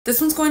This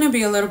one's going to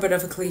be a little bit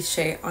of a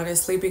cliche,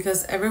 honestly,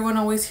 because everyone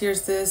always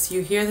hears this.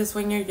 You hear this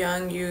when you're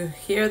young, you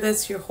hear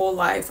this your whole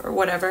life or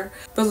whatever.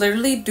 But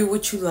literally do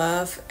what you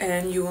love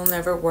and you will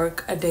never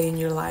work a day in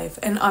your life.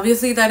 And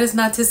obviously that is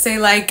not to say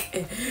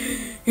like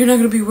you're not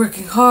going to be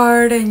working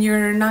hard and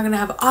you're not going to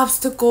have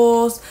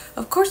obstacles.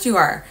 Of course you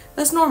are.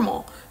 That's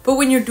normal. But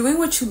when you're doing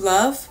what you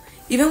love,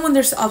 even when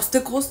there's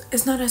obstacles,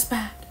 it's not as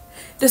bad.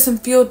 It doesn't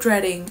feel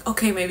dreading.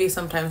 Okay, maybe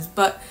sometimes,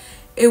 but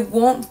it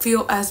won't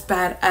feel as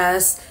bad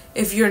as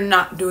if you're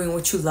not doing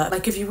what you love.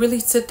 Like if you really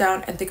sit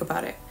down and think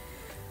about it,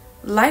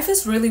 life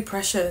is really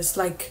precious.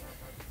 Like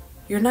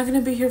you're not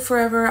gonna be here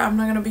forever. I'm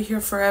not gonna be here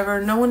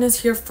forever. No one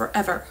is here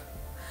forever.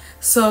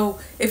 So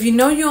if you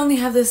know you only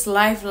have this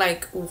life,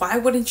 like why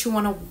wouldn't you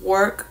want to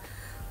work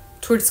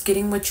towards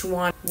getting what you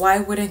want? Why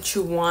wouldn't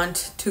you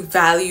want to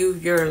value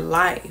your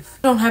life?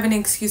 You don't have any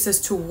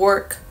excuses to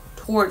work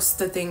towards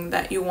the thing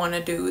that you want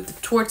to do,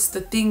 towards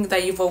the thing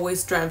that you've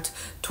always dreamt,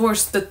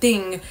 towards the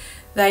thing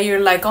that you're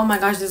like, oh my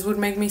gosh, this would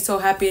make me so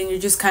happy, and you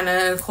just kind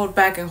of hold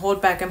back and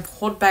hold back and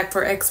hold back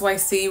for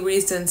XYZ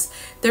reasons.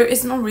 There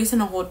is no reason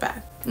to hold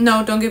back.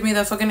 No, don't give me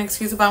the fucking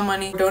excuse about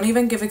money. Don't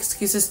even give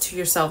excuses to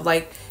yourself.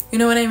 Like, you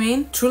know what I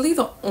mean? Truly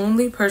the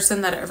only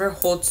person that ever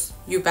holds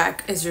you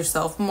back is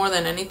yourself more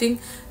than anything.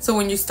 So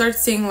when you start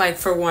seeing, like,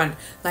 for one,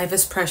 life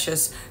is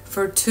precious,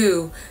 for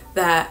two,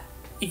 that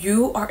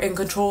you are in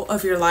control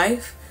of your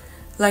life,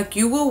 like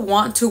you will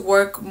want to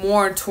work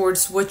more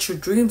towards what your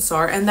dreams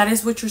are, and that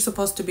is what you're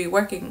supposed to be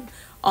working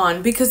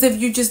on. Because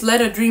if you just let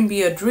a dream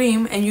be a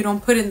dream and you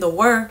don't put in the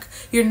work,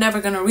 you're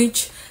never gonna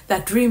reach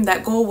that dream,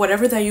 that goal,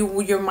 whatever that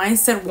your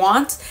mindset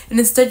wants. And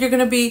instead you're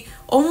gonna be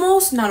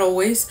almost, not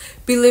always,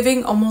 be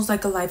living almost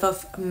like a life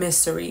of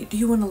misery. Do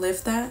you want to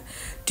live that?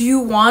 Do you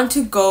want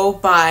to go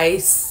by,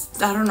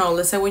 I don't know,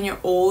 let's say when you're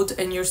old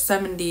and you're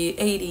 70,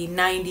 80,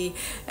 90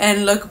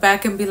 and look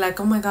back and be like,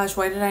 oh my gosh,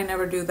 why did I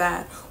never do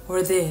that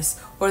or this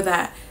or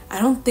that? I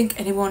don't think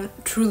anyone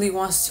truly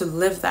wants to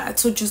live that.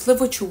 So just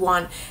live what you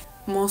want.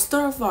 Most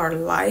of our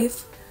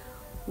life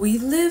we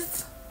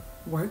live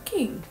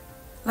working.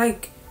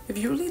 Like if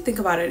you really think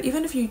about it,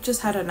 even if you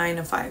just had a 9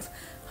 to 5,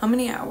 how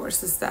many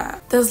hours is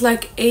that? That's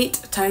like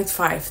 8 times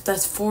 5.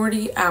 That's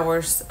 40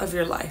 hours of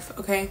your life,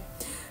 okay?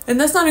 And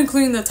that's not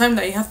including the time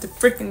that you have to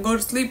freaking go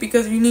to sleep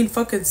because you need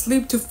fucking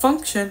sleep to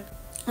function.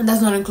 And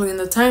that's not including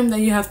the time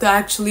that you have to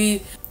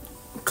actually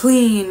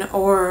clean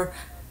or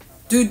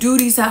do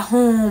duties at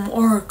home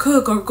or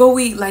cook or go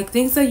eat. Like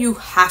things that you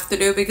have to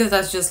do because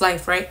that's just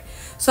life, right?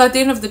 So at the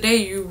end of the day,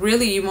 you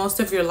really, most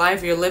of your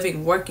life, you're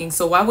living working.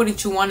 So why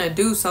wouldn't you want to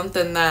do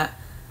something that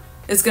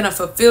is going to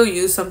fulfill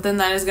you, something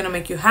that is going to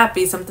make you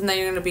happy, something that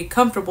you're going to be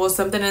comfortable,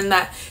 something in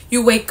that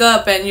you wake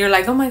up and you're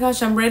like, oh my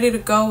gosh, I'm ready to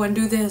go and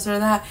do this or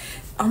that.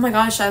 Oh my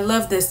gosh, I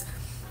love this.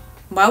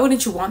 Why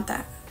wouldn't you want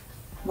that?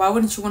 Why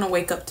wouldn't you want to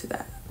wake up to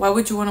that? Why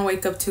would you want to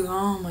wake up to,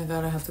 oh my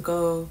god, I have to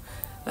go,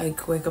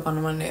 like wake up on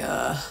a Monday,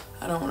 I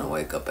don't want to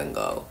wake up and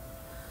go.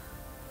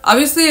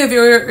 Obviously, if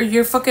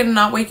you're fucking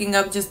not waking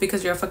up just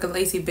because you're a fucking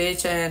lazy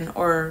bitch and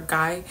or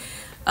guy,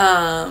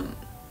 nah,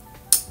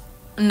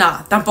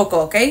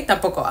 tampoco, okay?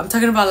 Tampoco. I'm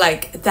talking about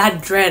like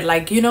that dread,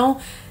 like, you know,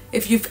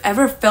 if you've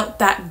ever felt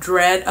that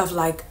dread of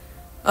like,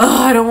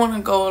 oh, I don't want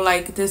to go,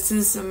 like this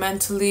is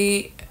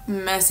mentally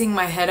messing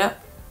my head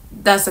up.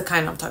 That's the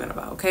kind I'm talking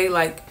about, okay?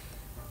 Like,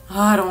 oh,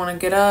 I don't want to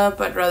get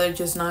up, I'd rather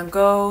just not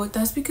go.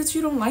 That's because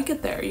you don't like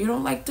it there. You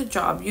don't like the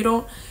job.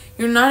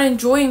 You're not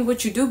enjoying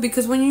what you do,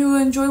 because when you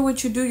enjoy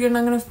what you do, you're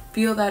not gonna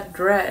feel that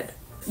dread.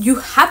 You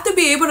have to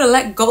be able to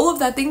let go of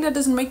that thing that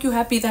doesn't make you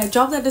happy, that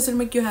job that doesn't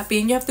make you happy,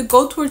 and you have to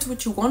go towards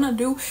what you want to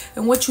do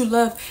and what you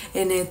love.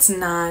 And it's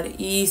not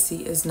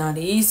easy. It's not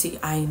easy.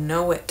 I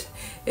know it.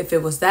 If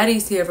it was that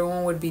easy,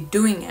 everyone would be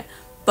doing it.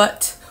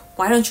 But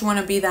why don't you want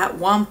to be that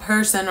one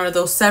person or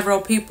those several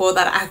people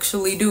that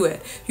actually do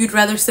it? You'd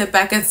rather sit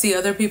back and see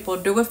other people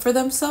do it for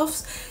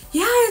themselves?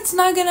 Yeah, it's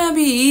not gonna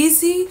be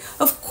easy.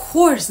 Of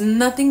course,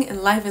 nothing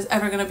in life is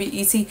ever gonna be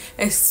easy,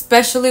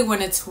 especially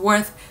when it's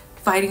worth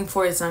fighting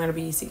for. It's not gonna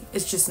be easy.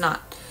 It's just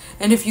not.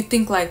 And if you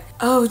think like,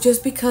 oh,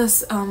 just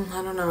because I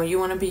don't know, you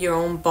want to be your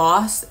own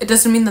boss, it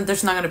doesn't mean that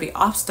there's not gonna be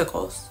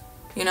obstacles.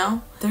 You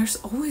know, there's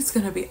always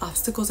gonna be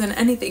obstacles in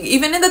anything.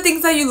 Even in the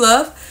things that you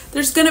love,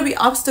 there's gonna be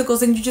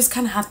obstacles, and you just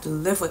kind of have to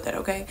live with it,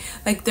 okay?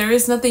 Like there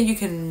is nothing you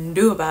can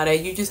do about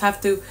it. You just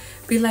have to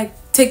be like,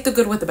 take the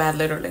good with the bad,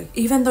 literally.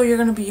 Even though you're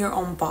gonna be your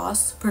own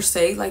boss per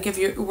se, like if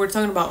we're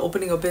talking about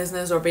opening a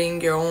business or being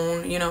your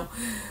own, you know,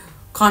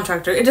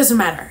 contractor, it doesn't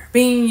matter.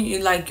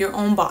 Being like your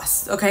own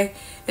boss, okay?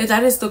 If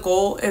that is the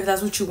goal, if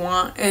that's what you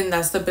want and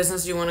that's the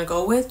business you want to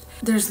go with,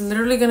 there's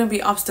literally gonna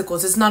be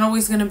obstacles. It's not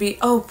always gonna be,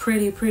 oh,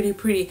 pretty.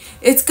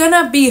 It's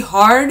gonna be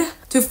hard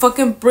to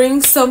fucking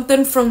bring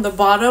something from the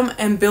bottom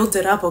and build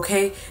it up,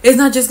 okay? It's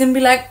not just gonna be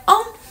like,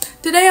 oh,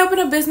 today I open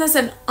a business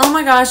and oh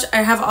my gosh, I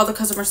have all the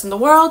customers in the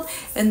world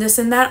and this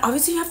and that.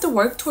 Obviously you have to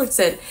work towards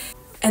it.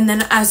 And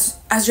then as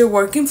you're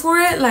working for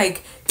it,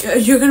 like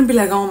you're gonna be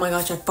like, oh my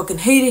gosh, I fucking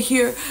hate it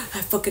here,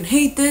 I fucking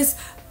hate this.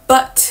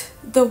 But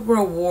the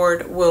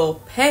reward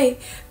will pay,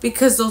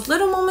 because those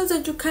little moments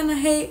that you kind of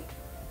hate,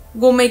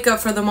 will make up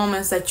for the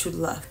moments that you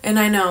love. And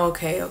I know,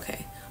 okay,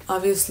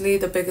 obviously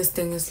the biggest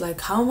thing is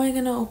like, how am I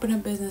gonna open a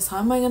business? How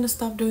am I gonna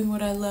stop doing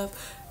what I love?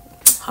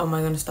 How am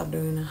I gonna stop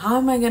doing it? How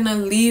am I gonna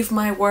leave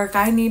my work?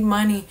 I need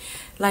money,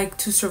 like,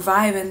 to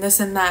survive and this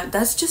and that.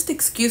 That's just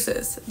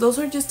excuses. Those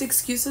are just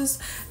excuses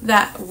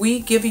that we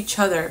give each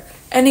other.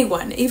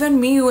 Anyone, even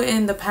me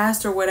in the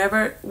past or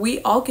whatever, we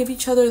all give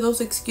each other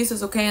those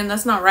excuses, okay? And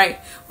that's not right.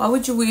 Why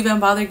would you even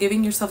bother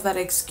giving yourself that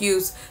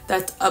excuse?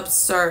 That's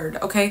absurd,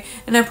 okay?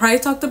 And I probably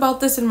talked about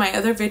this in my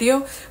other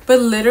video, but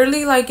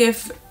literally, like,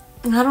 if,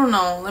 I don't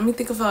know, let me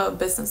think of a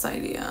business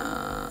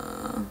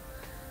idea.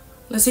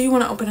 Let's say you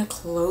want to open a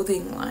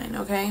clothing line,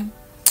 okay?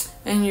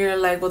 And you're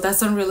like, well,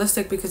 that's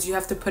unrealistic because you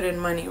have to put in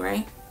money,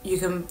 right? You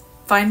can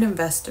find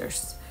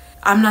investors.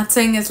 I'm not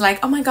saying it's like,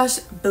 oh my gosh,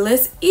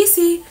 bliss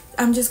easy.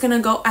 I'm just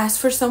gonna go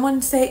ask for someone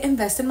and say,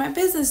 invest in my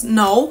business.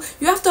 No,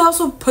 you have to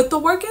also put the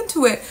work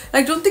into it.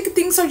 Like, don't think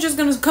things are just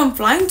gonna come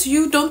flying to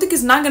you. Don't think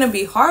it's not gonna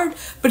be hard.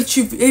 But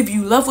if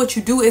you love what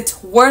you do,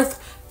 it's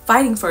worth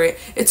fighting for it.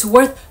 It's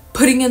worth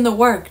putting in the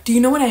work. Do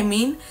you know what I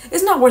mean?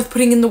 It's not worth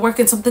putting in the work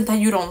in something that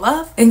you don't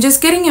love. And just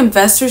getting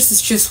investors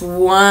is just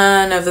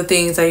one of the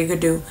things that you could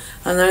do.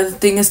 Another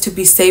thing is to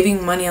be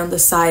saving money on the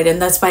side, and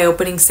that's by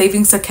opening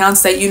savings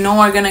accounts that you know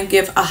are gonna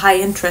give a high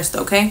interest,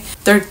 okay?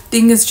 Third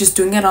thing is just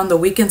doing it on the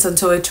weekends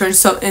until it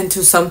turns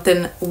into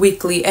something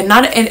weekly. And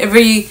not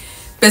every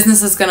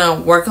business is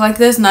gonna work like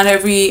this. Not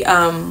every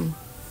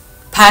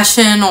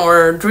passion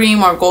or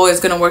dream or goal is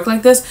gonna work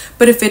like this.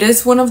 But if it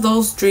is one of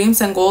those dreams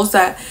and goals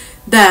that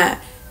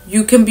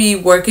you can be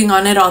working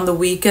on it on the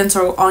weekends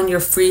or on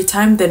your free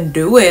time, then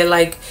do it.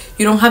 Like,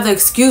 you don't have the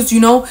excuse, you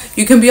know,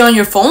 you can be on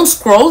your phone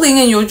scrolling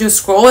and you'll just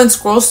scroll and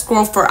scroll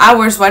for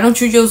hours. Why don't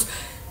you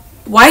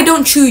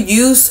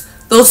use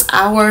those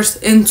hours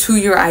into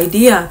your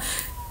idea?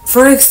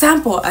 For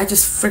example, I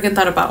just freaking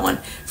thought about one.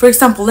 For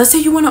example, let's say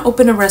you want to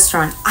open a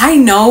restaurant. I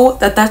know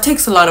that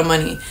takes a lot of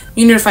money.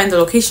 You need to find the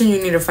location,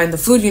 you need to find the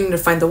food, you need to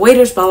find the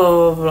waiters, blah,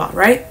 blah, blah, blah,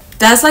 right?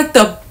 That's like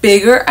the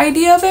bigger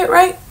idea of it,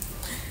 right?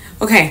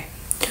 Okay.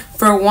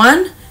 For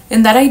one,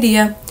 in that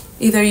idea,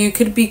 either you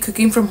could be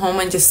cooking from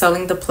home and just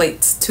selling the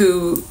plates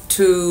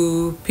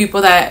to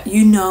people that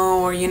you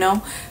know, or, you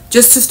know,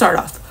 just to start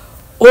off.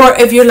 Or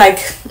if you're like,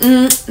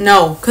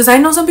 no, because I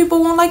know some people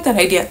won't like that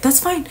idea.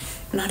 That's fine.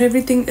 Not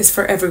everything is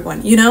for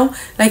everyone, you know?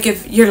 Like,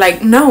 if you're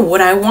like, no,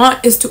 what I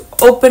want is to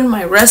open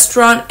my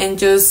restaurant and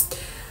just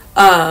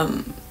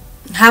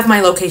have my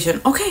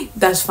location. Okay,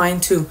 that's fine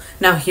too.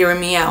 Now, hear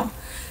me out.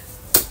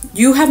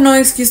 You have no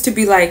excuse to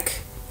be like,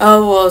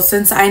 oh, well,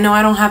 since I know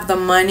I don't have the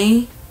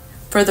money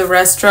for the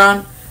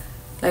restaurant,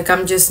 like,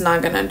 I'm just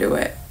not gonna do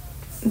it.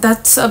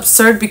 That's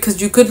absurd,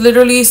 because you could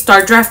literally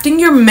start drafting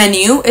your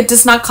menu. It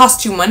does not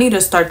cost you money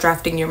to start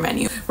drafting your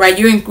menu, right?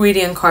 Your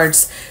ingredient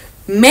cards.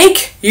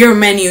 Make your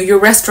menu, your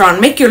restaurant.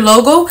 Make your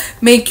logo.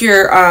 Make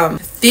your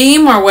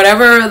theme or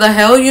whatever the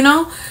hell, you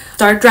know.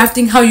 Start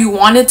drafting how you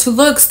want it to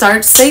look.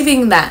 Start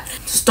saving that.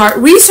 Start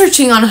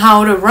researching on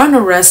how to run a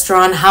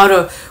restaurant,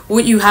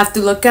 what you have to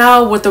look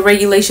out, what the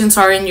regulations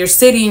are in your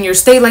city, in your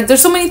state. Like,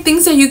 there's so many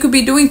things that you could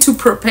be doing to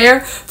prepare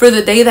for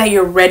the day that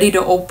you're ready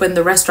to open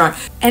the restaurant.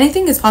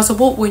 Anything is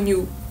possible when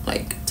you,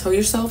 like, tell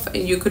yourself,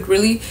 and you could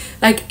really,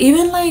 like,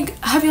 even like,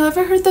 have you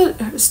ever heard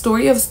the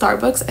story of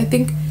Starbucks?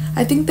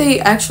 I think they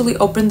actually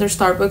opened their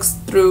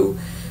Starbucks through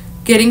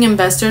getting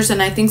investors,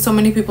 and I think so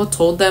many people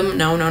told them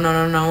no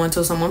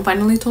until someone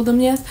finally told them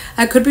yes.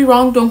 I could be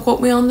wrong, don't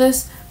quote me on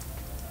this.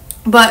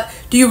 But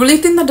do you really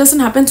think that doesn't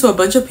happen to a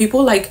bunch of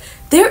people? Like,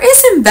 there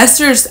is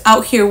investors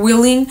out here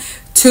willing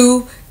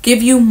to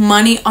give you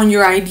money on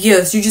your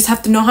ideas. You just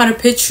have to know how to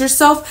pitch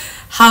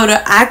yourself, how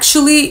to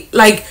actually,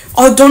 like,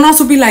 oh, don't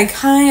also be like,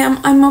 hi,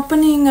 I'm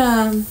opening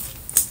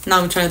now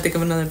I'm trying to think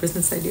of another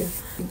business idea.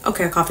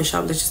 Okay, a coffee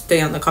shop. Let's just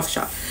stay on the coffee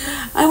shop.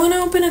 I want to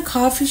open a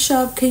coffee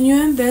shop. Can you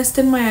invest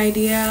in my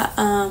idea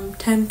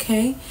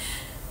 10K?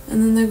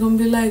 And then they're gonna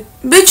be like,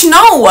 bitch,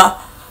 no.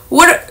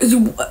 What?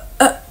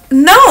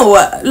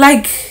 No.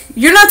 Like,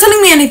 you're not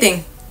telling me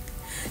anything.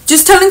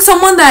 Just telling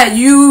someone that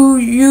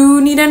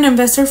you need an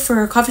investor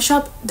for a coffee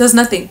shop does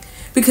nothing.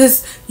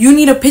 Because you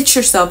need to pitch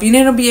yourself. You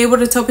need to be able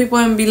to tell people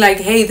and be like,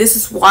 hey, this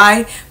is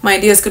why my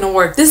idea is going to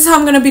work. This is how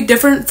I'm going to be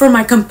different from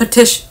my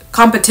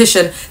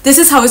competition. This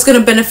is how it's going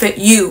to benefit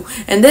you.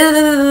 And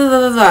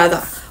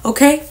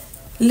okay?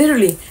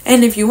 Literally.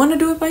 And if you want to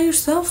do it by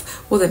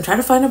yourself, well, then try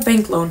to find a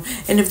bank loan.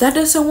 And if that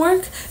doesn't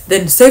work,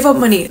 then save up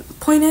money.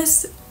 Point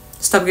is,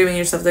 stop giving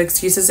yourself the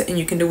excuses, and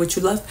you can do what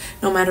you love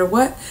no matter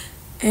what.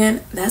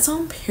 And that's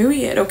on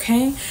period,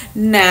 okay?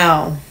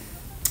 Now,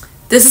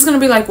 this is going to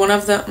be like one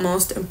of the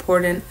most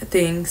important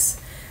things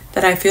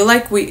that I feel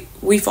like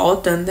we've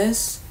all done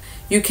this.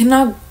 You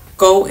cannot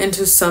go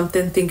into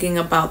something thinking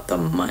about the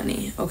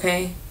money,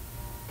 okay?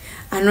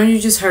 I know you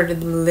just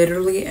heard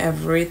literally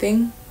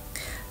everything,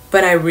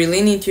 but I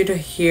really need you to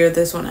hear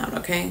this one out,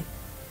 okay?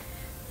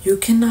 You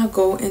cannot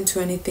go into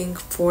anything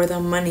for the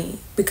money,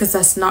 because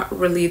that's not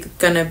really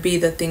gonna be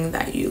the thing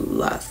that you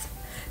love.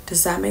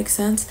 Does that make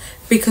sense?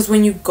 Because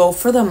when you go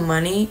for the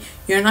money,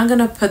 you're not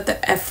gonna put the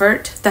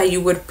effort that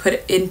you would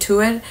put into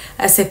it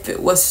as if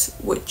it was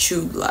what you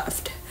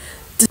loved.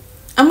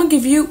 I'm gonna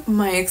give you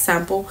my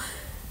example.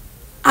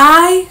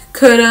 I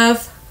could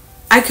have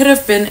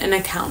been an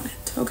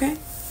accountant, okay?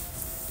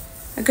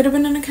 I could have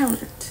been an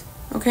accountant,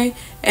 okay?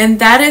 And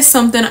that is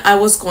something I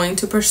was going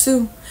to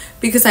pursue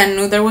because I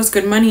knew there was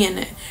good money in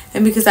it.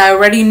 And because I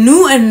already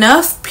knew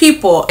enough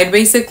people, and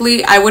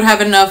basically I would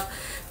have enough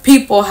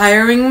people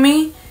hiring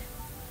me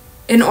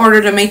in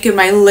order to make it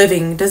my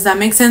living. Does that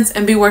make sense?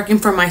 And be working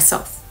for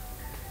myself.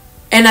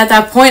 And at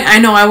that point, I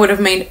know I would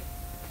have made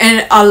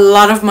a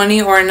lot of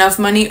money or enough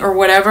money or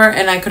whatever,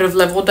 and I could have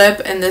leveled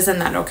up and this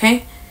and that,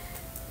 okay?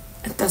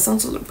 That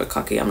sounds a little bit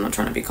cocky. I'm not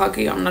trying to be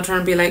cocky. I'm not trying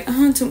to be like,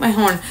 toot my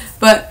horn.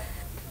 But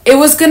it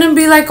was going to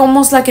be like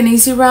almost like an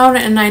easy route,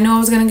 and I know I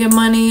was going to get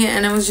money,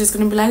 and it was just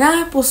going to be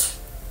like, pues,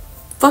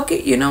 fuck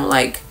it, you know,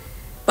 like,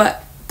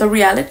 but the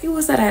reality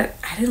was that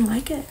I didn't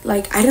like it.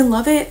 Like, I didn't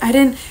love it.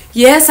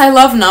 Yes, I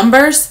love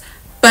numbers,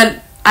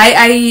 but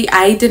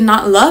I did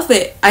not love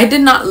it. I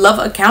did not love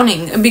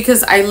accounting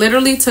because I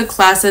literally took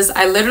classes.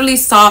 I literally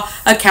saw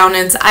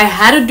accountants. I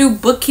had to do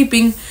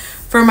bookkeeping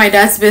for my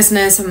dad's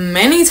business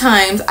many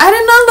times. I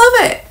did not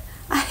love it.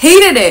 I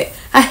hated it.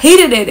 I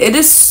hated it. It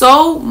is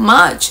so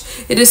much.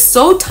 It is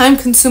so time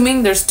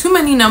consuming. There's too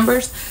many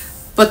numbers,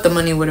 but the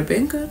money would have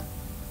been good,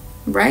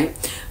 right?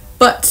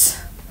 But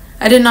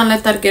I did not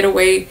let that get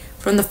away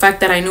from the fact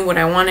that I knew what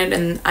I wanted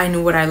and I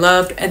knew what I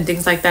loved and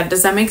things like that.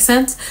 Does that make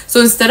sense?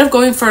 So instead of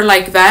going for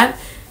like that,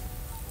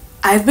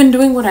 I've been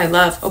doing what I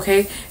love,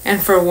 okay?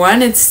 And for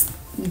one, it's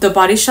the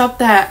body shop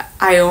that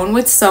I own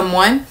with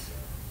someone,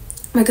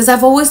 because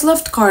I've always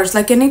loved cars.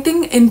 Like,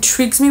 anything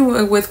intrigues me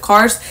with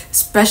cars,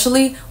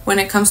 especially when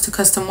it comes to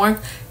custom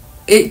work.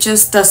 It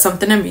just does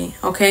something to me,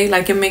 okay?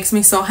 Like, it makes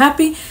me so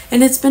happy,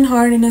 and it's been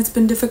hard and it's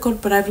been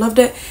difficult, but I've loved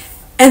it.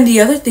 And the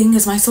other thing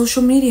is my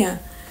social media.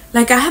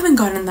 Like, I haven't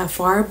gotten that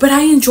far, but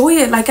I enjoy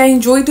it. Like, I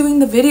enjoy doing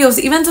the videos.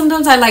 Even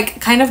sometimes I like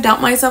kind of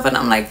doubt myself, and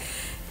I'm like,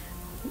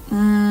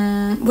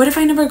 what if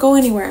I never go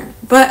anywhere?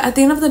 But at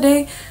the end of the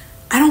day,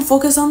 I don't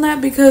focus on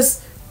that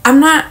because I'm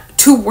not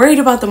too worried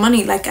about the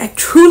money. Like, I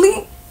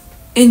truly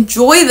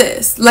enjoy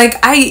this. Like,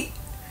 I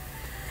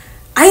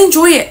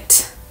enjoy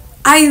it.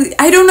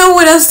 I don't know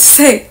what else to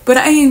say, but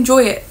I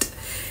enjoy it.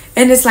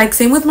 And it's like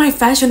same with my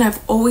fashion. I've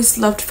always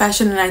loved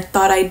fashion, and I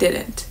thought I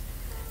didn't.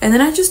 And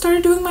then I just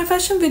started doing my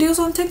fashion videos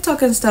on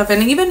TikTok and stuff.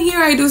 And even here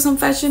I do some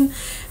fashion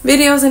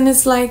videos, and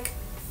it's like,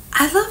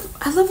 I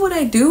love what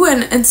I do.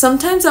 And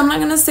sometimes I'm not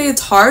going to say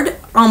it's hard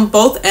on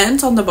both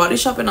ends, on the body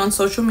shop and on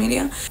social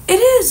media. It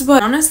is,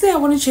 but honestly, I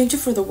want to change it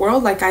for the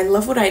world. Like, I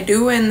love what I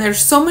do, and there's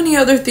so many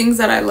other things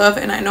that I love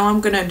and I know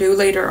I'm going to do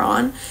later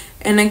on.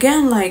 And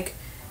again, like,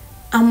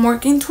 I'm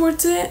working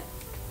towards it,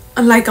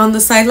 like on the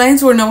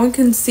sidelines where no one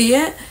can see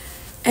it.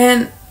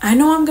 And I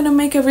know I'm going to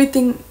make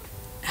everything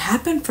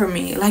happen for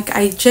me. Like,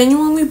 I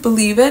genuinely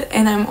believe it,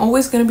 and I'm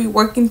always going to be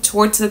working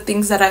towards the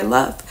things that I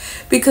love,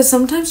 because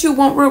sometimes you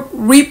won't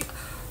reap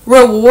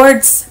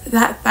rewards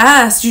that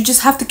fast. You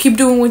just have to keep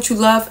doing what you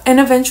love, and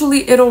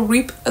eventually it'll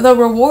reap the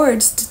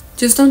rewards.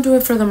 Just don't do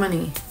it for the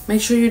money.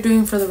 Make sure you're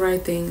doing for the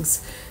right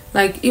things.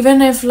 Like,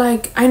 even if,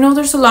 like, I know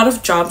there's a lot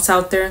of jobs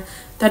out there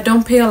that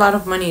don't pay a lot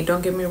of money,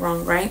 don't get me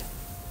wrong, right?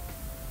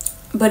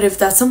 But if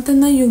that's something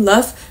that you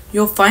love,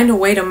 you'll find a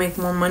way to make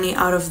more money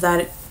out of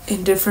that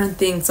in different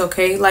things,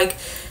 okay? Like,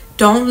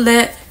 don't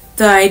let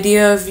the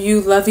idea of you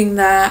loving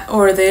that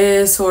or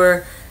this,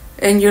 or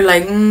and you're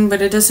like,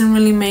 but it doesn't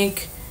really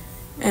make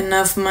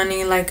enough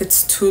money, like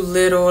it's too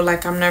little,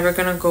 like I'm never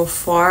gonna go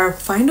far.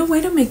 Find a way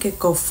to make it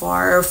go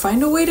far, or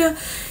find a way to,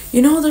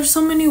 you know, there's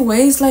so many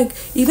ways. Like,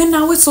 even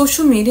now with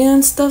social media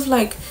and stuff,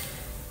 like,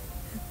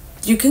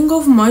 you can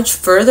go much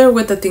further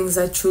with the things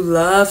that you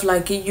love.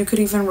 Like, you could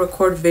even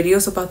record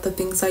videos about the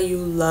things that you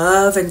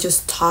love and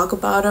just talk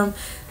about them.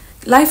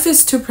 Life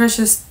is too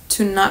precious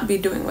to not be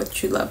doing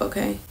what you love,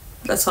 okay?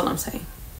 That's all I'm saying.